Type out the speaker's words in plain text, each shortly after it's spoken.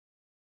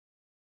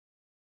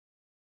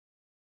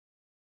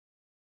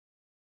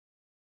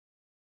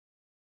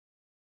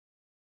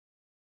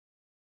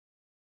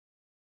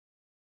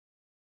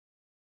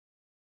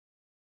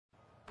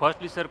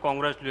Firstly, sir,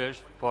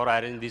 congratulations for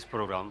arranging this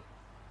program.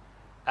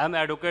 I am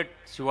Advocate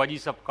Shivaji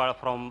Sapkal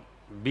from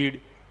Bid,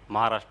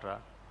 Maharashtra.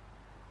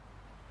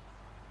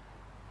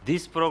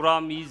 This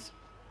program is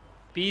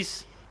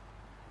peace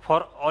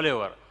for all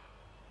over.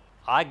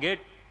 I get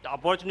the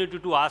opportunity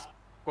to ask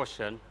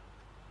question,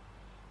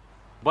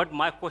 but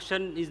my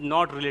question is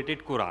not related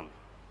to Quran.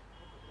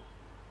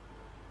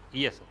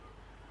 Yes, sir.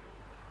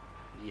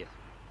 Yes.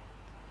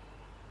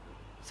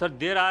 Sir,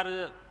 there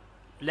are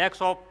lakhs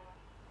of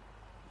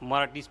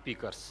Marathi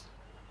speakers.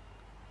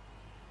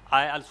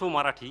 I also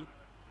Marathi.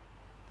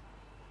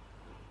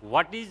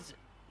 What is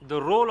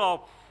the role of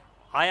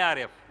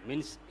IRF,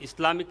 means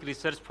Islamic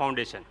Research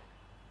Foundation?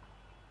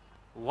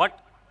 What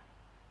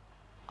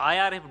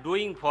IRF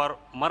doing for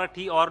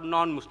Marathi or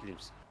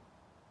non-Muslims?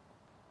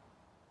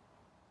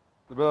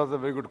 That's a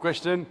very good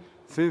question.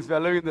 Since we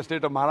are living in the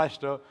state of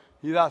Maharashtra,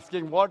 he's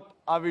asking what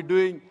are we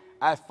doing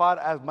as far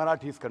as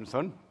Marathi is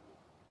concerned,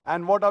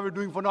 and what are we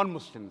doing for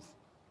non-Muslims.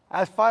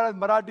 As far as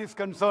Marathi is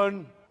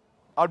concerned,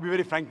 I'll be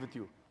very frank with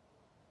you.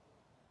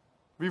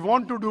 We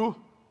want to do,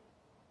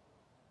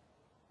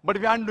 but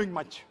we aren't doing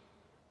much.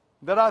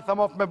 There are some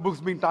of my books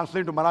being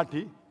translated to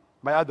Marathi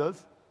by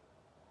others,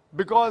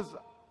 because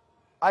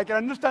I can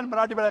understand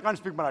Marathi, but I can't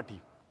speak Marathi.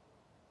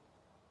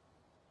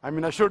 I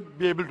mean, I should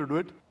be able to do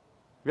it.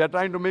 We are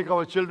trying to make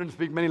our children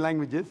speak many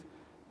languages,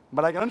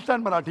 but I can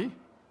understand Marathi,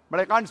 but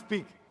I can't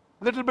speak.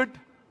 A little bit,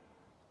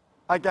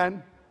 I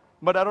can,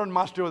 but I don't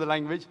master the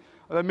language.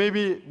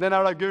 Maybe then I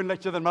would have given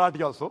lectures in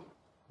Marathi also.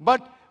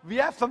 But we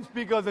have some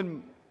speakers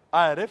in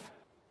IRF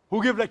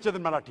who give lectures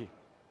in Marathi.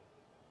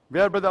 We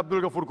have Brother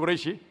Abdul Ghafoor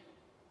Qureshi.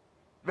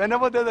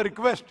 Whenever there's a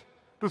request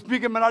to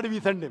speak in Marathi, we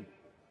send him.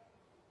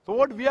 So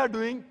what we are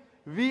doing,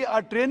 we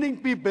are training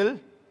people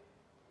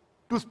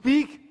to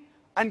speak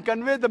and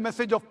convey the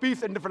message of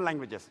peace in different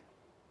languages.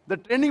 The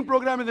training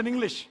program is in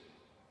English,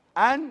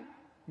 and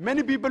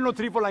many people know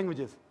 3-4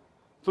 languages.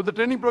 So the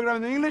training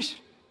program is in English,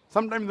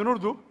 sometimes in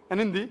Urdu and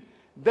Hindi.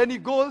 Then he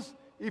goes,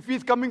 if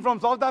he's coming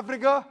from South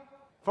Africa,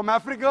 from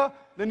Africa,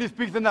 then he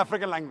speaks in the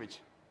African language.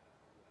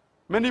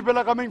 Many people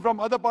are coming from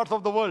other parts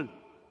of the world.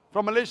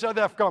 From Malaysia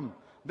they have come.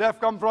 They have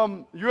come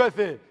from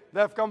USA. They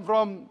have come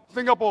from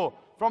Singapore,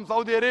 from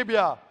Saudi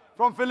Arabia,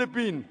 from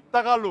Philippines,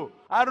 Tagalog.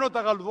 I don't know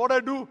Tagalog. What I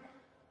do,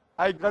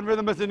 I convey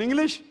the message in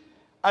English.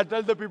 I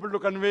tell the people to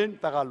convey in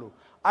Tagalog.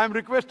 I am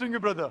requesting you,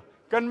 brother,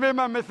 convey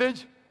my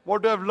message,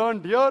 what you have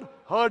learned here,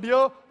 heard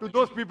here, to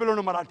those people who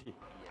know Marathi.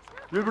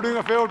 You'll be doing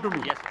a favor to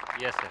me. Yes,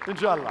 yes, sir.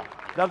 Inshallah.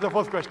 That's the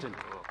first question.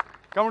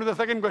 Come to the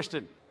second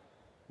question.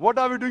 What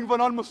are we doing for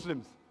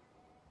non-Muslims?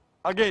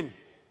 Again,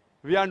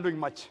 we aren't doing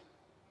much.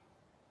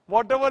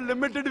 Whatever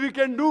limited we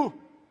can do,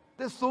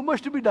 there's so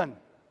much to be done.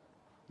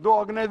 The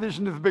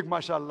organization is big,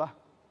 mashallah.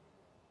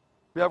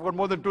 We have got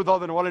more than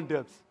 2,000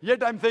 volunteers.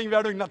 Yet I'm saying we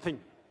are doing nothing.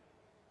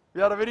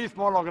 We are a very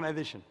small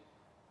organization.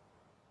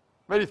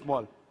 Very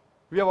small.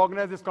 We have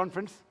organized this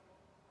conference.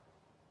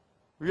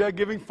 We are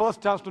giving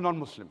first chance to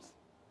non-Muslims,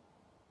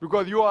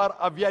 because you are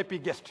a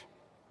VIP guest,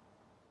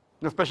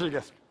 a special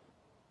guest.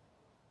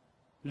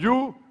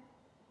 You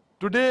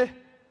today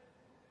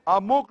are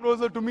more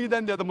closer to me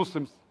than the other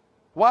Muslims.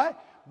 Why?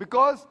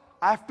 Because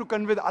I have to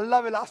convey,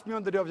 Allah will ask me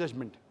on the day of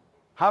judgment,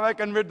 have I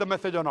conveyed the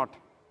message or not?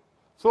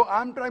 So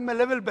I'm trying my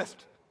level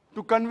best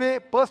to convey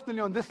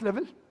personally on this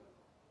level.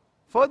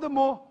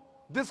 Furthermore,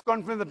 this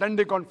conference, the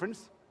 10-day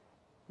conference,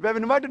 we have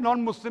invited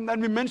non-Muslims,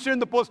 and we mentioned in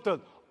the posters,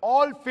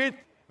 all faith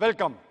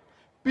welcome.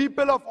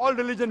 People of all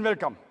religion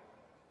welcome.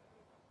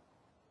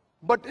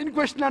 But in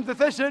question and answer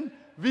session,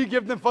 we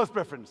give them first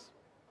preference.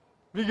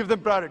 We give them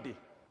priority,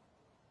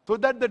 so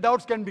that the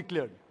doubts can be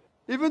cleared.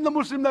 Even the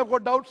Muslims have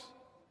got doubts.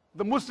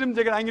 The Muslims,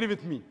 they get angry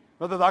with me.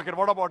 Brother Zakir,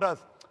 what about us?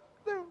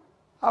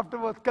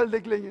 Afterwards, kal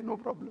dekh lenge, no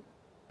problem.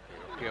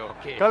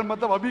 Okay. Kal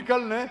matlab abhi kal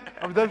ne,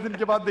 ab 10 din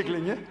ke baad dekh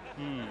lenge.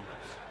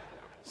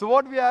 So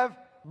what we have,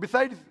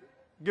 besides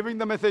giving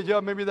the message here,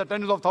 maybe there are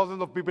tens of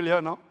thousands of people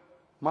here now.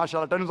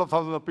 MashaAllah, tens of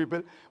thousands of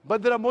people.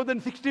 But there are more than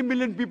 60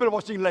 million people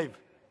watching live.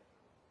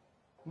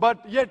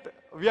 But yet,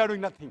 we are doing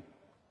nothing.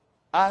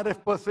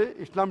 IRF per se,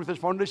 Islamic Research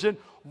Foundation,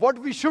 what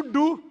we should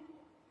do,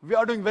 we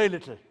are doing very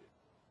little.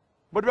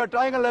 But we are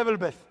trying our level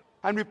best.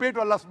 And we pray to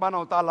Allah subhanahu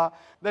wa ta'ala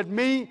that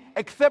may He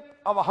accept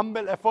our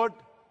humble effort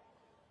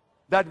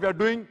that we are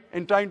doing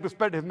in trying to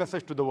spread His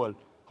message to the world.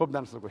 Hope that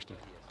answers the question.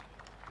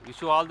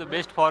 Wish you all the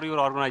best for your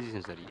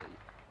organization,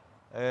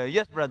 sir.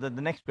 Yes, brother,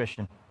 the next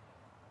question.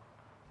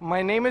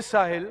 My name is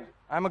Sahil.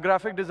 I'm a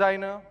graphic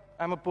designer.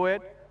 I'm a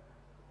poet.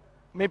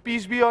 May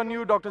peace be on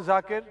you, Dr.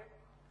 Zakir.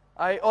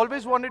 I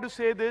always wanted to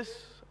say this.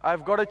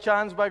 I've got a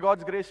chance by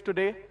God's grace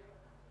today.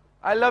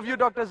 I love you,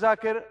 Dr.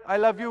 Zakir. I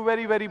love you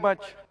very, very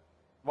much.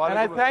 And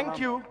I thank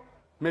you.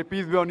 May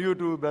peace be on you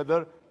too,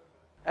 brother.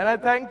 And I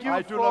thank you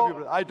I too love you,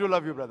 brother. I too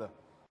love you, brother.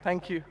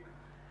 Thank you.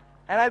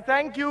 And I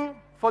thank you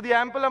for the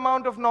ample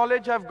amount of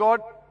knowledge I've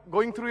got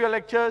going through your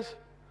lectures,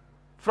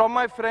 from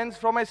my friends,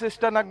 from my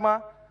sister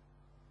Nagma.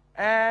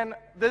 And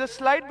there's a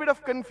slight bit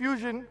of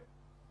confusion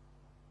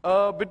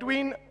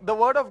between the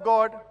word of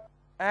God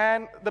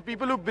and the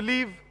people who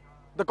believe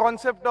the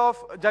concept of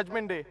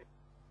Judgment Day.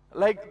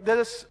 like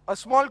there's a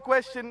small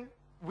question.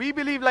 We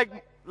believe,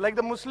 like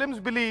the Muslims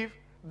believe,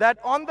 that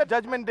on the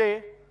judgment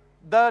day,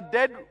 the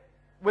dead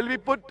will be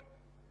put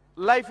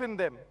life in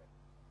them.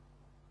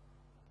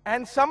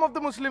 And some of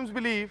the Muslims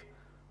believe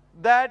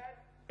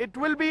that it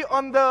will be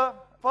on the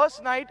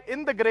first night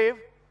in the grave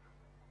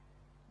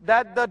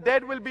that the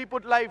dead will be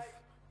put life,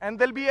 and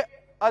there'll be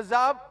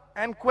azab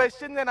and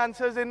questions and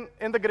answers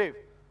in the grave.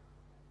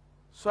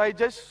 So I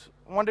just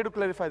wanted to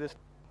clarify this.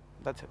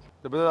 That's it.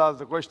 The brother asked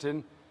the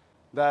question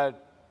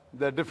that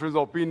the difference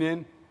of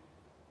opinion,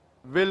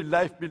 will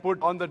life be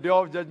put on the day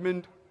of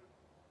judgment,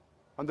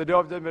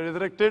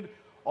 resurrected,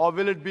 or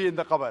will it be in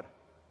the qabr?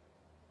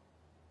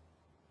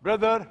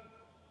 Brother,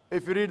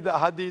 if you read the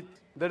hadith,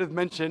 there is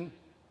mention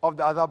of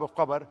the azab of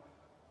qabr.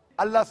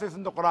 Allah says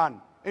in the Quran,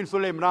 in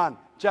Surah Imran,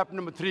 chapter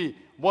number 3,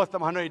 verse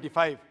number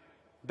 185,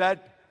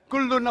 that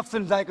kullu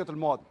nafsin zaikatul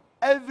maut,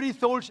 every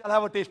soul shall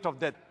have a taste of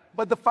death,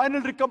 but the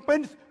final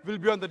recompense will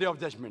be on the day of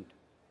judgment.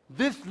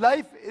 This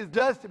life is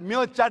just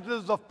mere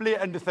chattels of play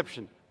and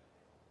deception.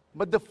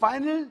 But the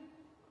final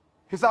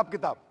hisab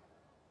kitab,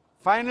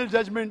 final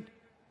judgment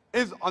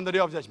is on the day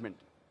of judgment.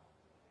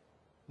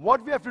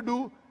 What we have to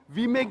do,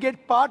 we may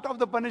get part of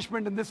the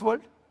punishment in this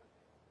world,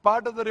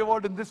 part of the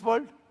reward in this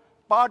world,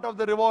 part of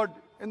the reward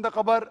in the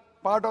qabr,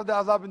 part of the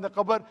azab in the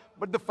qabr,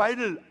 but the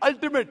final,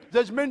 ultimate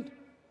judgment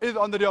is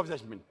on the day of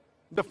judgment.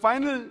 The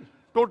final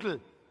total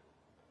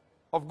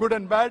of good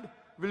and bad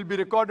will be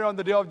recorded on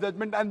the day of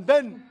judgment, and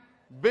then,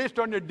 based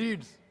on your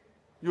deeds,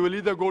 you will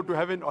either go to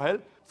heaven or hell.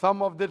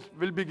 Some of this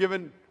will be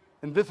given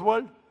in this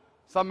world,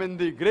 some in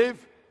the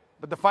grave,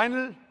 but the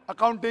final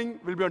accounting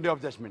will be on the day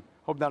of judgment.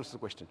 Hope that answers the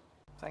question.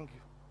 Thank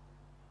you.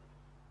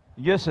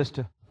 Yes,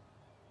 sister.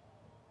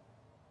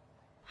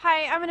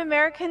 Hi, I'm an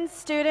American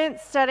student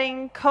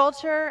studying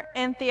culture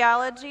and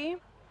theology,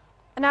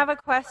 and I have a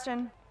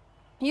question.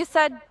 You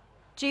said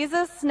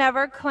Jesus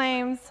never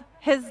claims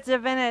his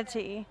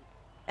divinity,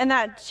 and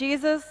that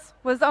Jesus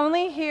was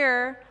only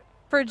here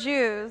for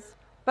Jews,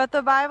 but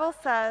the Bible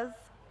says,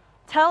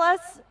 "Tell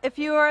us if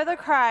you are the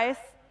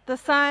Christ, the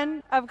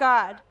Son of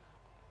God."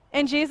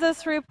 And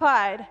Jesus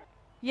replied,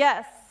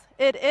 "Yes,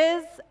 it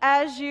is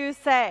as you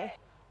say."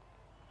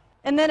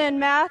 And then in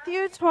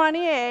Matthew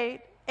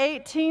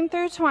 28:18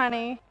 through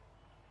 20,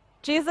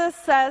 Jesus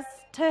says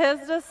to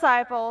his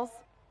disciples,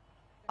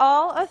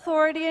 "All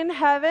authority in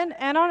heaven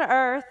and on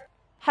earth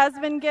has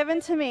been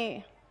given to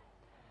me.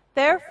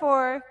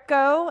 Therefore,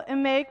 go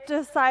and make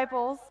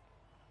disciples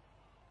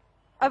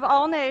of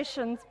all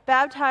nations,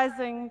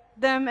 baptizing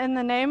them in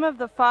the name of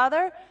the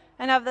Father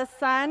and of the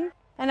Son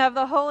and of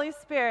the Holy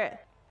Spirit,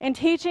 and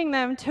teaching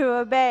them to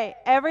obey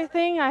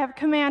everything I have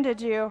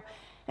commanded you.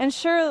 And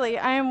surely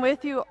I am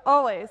with you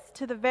always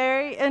to the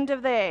very end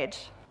of the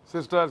age."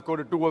 Sister has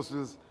quoted two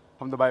verses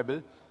from the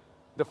Bible.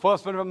 The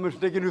first one, if I'm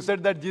mistaken, you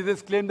said that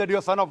Jesus claimed that you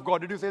are Son of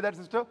God. Did you say that,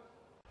 sister?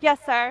 Yes,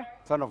 sir.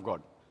 Son of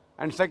God.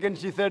 And second,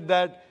 she said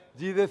that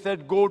Jesus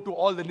said, "Go to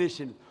all the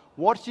nations."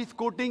 What she's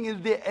quoting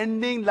is the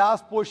ending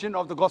last portion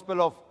of the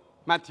Gospel of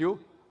Matthew.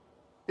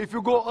 If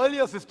you go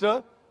earlier,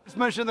 sister, it's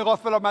mentioned in the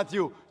Gospel of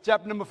Matthew,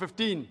 chapter number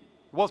 15,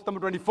 verse number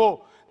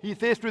 24. He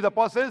says to the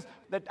apostles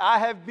that I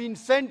have been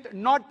sent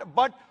not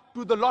but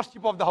to the lost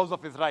sheep of the house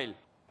of Israel.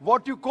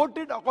 What you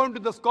quoted, according to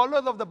the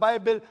scholars of the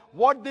Bible,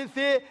 what they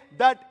say,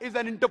 that is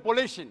an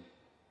interpolation.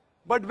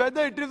 But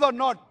whether it is or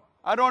not,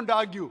 I don't want to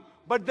argue.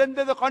 But then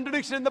there's a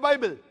contradiction in the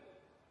Bible.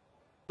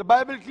 The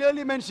Bible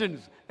clearly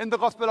mentions in the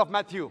Gospel of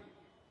Matthew,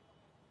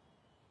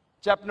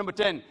 chapter number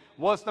 10,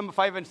 verse number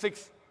 5 and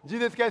 6,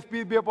 Jesus Christ,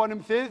 peace be upon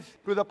him, says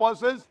to the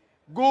apostles,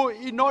 "Go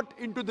ye not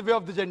into the way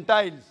of the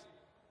Gentiles,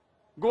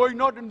 going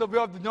not into the way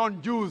of the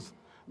non-Jews,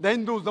 the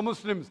Hindus, the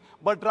Muslims,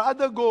 but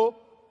rather go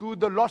to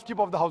the lost sheep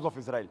of the house of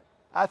Israel."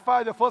 As far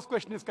as the first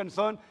question is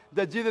concerned,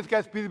 that Jesus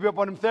Christ, peace be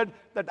upon him, said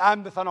that I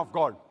am the Son of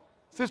God.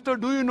 Sister,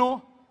 do you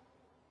know,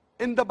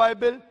 in the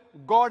Bible,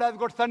 God has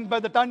got sons by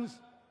the tons.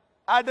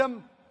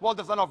 Adam was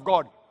the son of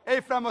God.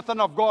 Ephraim was son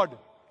of God.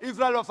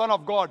 Israel was son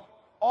of God.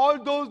 All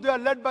those, they are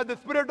led by the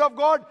Spirit of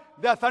God,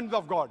 they are sons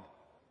of God.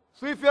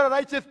 So if you are a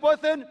righteous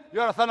person,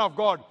 you are a son of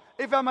God.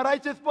 If I am a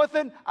righteous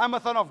person, I am a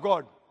son of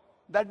God.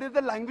 That is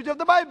the language of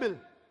the Bible.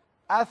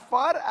 As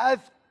far as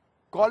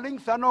calling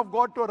son of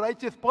God to a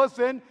righteous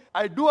person,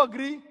 I do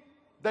agree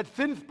that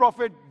since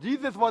Prophet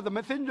Jesus was the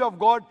messenger of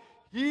God,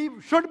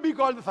 he should be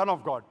called the Son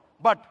of God.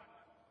 But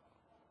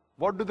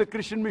what do the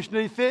Christian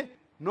missionaries say?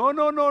 No,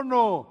 no, no,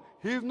 no.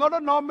 He is not a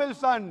normal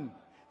son.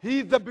 He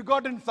is the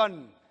begotten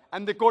Son.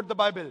 And they quote the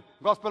Bible,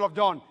 Gospel of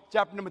John,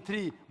 chapter number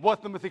 3,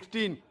 verse number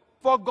 16.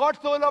 For God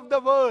so loved the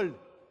world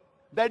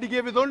that he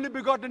gave his only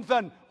begotten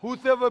Son.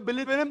 Whosoever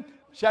believes in him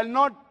shall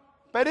not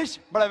perish,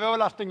 but have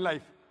everlasting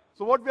life.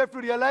 So what we have to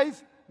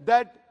realize,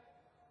 that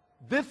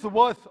this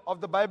verse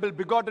of the Bible,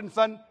 begotten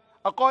Son,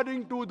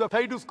 according to the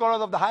 32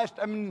 scholars of the highest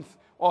eminence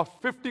of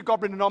 50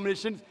 corporate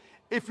denominations,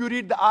 if you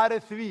read the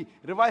RSV,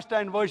 Revised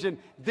Standard Version,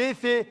 they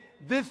say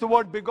this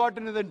word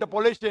begotten is an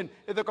interpolation,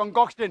 is a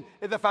concoction,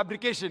 is a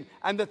fabrication,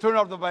 and they're thrown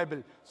out of the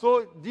Bible.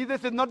 So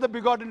Jesus is not the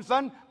begotten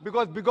Son,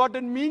 because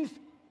begotten means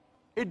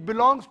it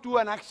belongs to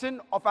an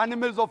action of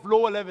animals of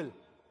lower level.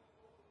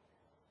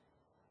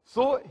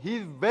 So he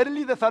is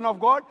verily the Son of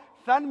God.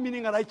 Son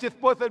meaning a righteous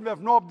person, we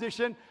have no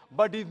objection,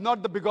 but he is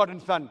not the begotten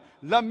Son.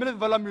 Lam yalid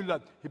wa lam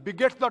yulad. He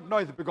begets not,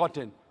 nor is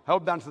begotten. I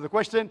hope that answers the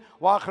question.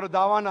 Wa akhiru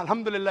da'wana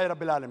alhamdulillahi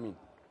rabbil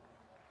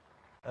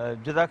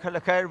alameen.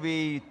 Jazakallah khair.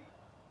 We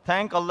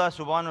thank Allah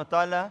subhanahu wa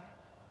ta'ala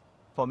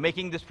for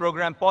making this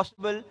program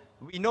possible.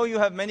 We know you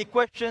have many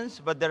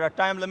questions, but there are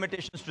time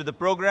limitations to the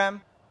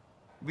program.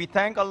 We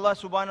thank Allah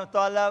subhanahu wa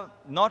ta'ala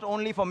not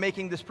only for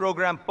making this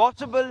program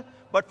possible,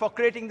 but for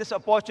creating this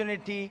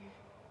opportunity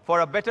for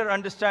a better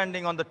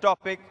understanding on the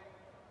topic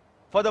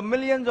for the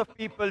millions of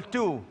people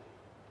too,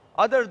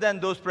 other than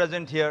those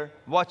present here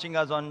watching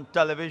us on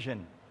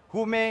television,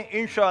 who may,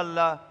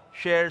 inshallah,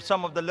 share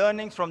some of the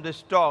learnings from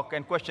this talk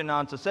and question and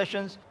answer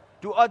sessions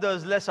to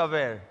others less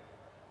aware,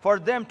 for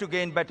them to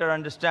gain better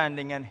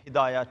understanding and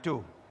hidayah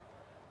too.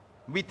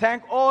 We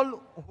thank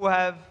all who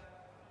have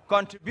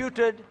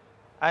contributed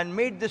and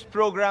made this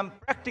program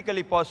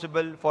practically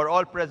possible for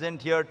all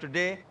present here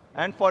today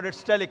and for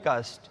its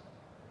telecast,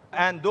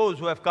 and those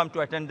who have come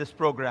to attend this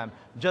program.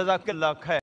 Jazakallah khair.